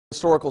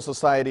Historical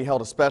Society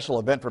held a special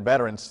event for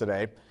veterans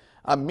today.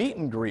 A meet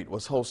and greet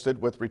was hosted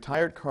with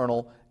retired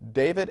Colonel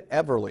David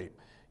Eberly.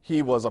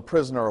 He was a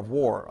prisoner of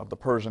war of the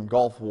Persian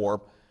Gulf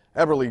War.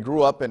 Eberly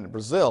grew up in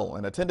Brazil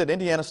and attended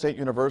Indiana State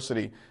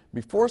University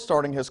before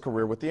starting his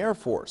career with the Air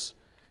Force.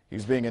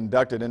 He's being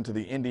inducted into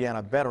the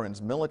Indiana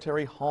Veterans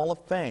Military Hall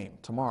of Fame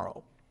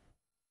tomorrow.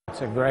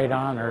 It's a great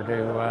honor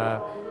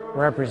to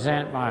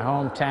represent my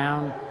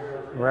hometown,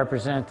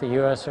 represent the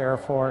U.S. Air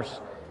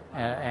Force,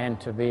 and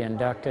to be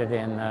inducted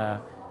in the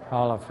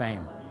Hall of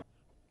Fame.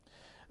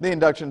 The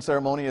induction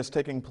ceremony is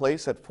taking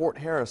place at Fort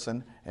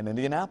Harrison in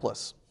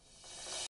Indianapolis.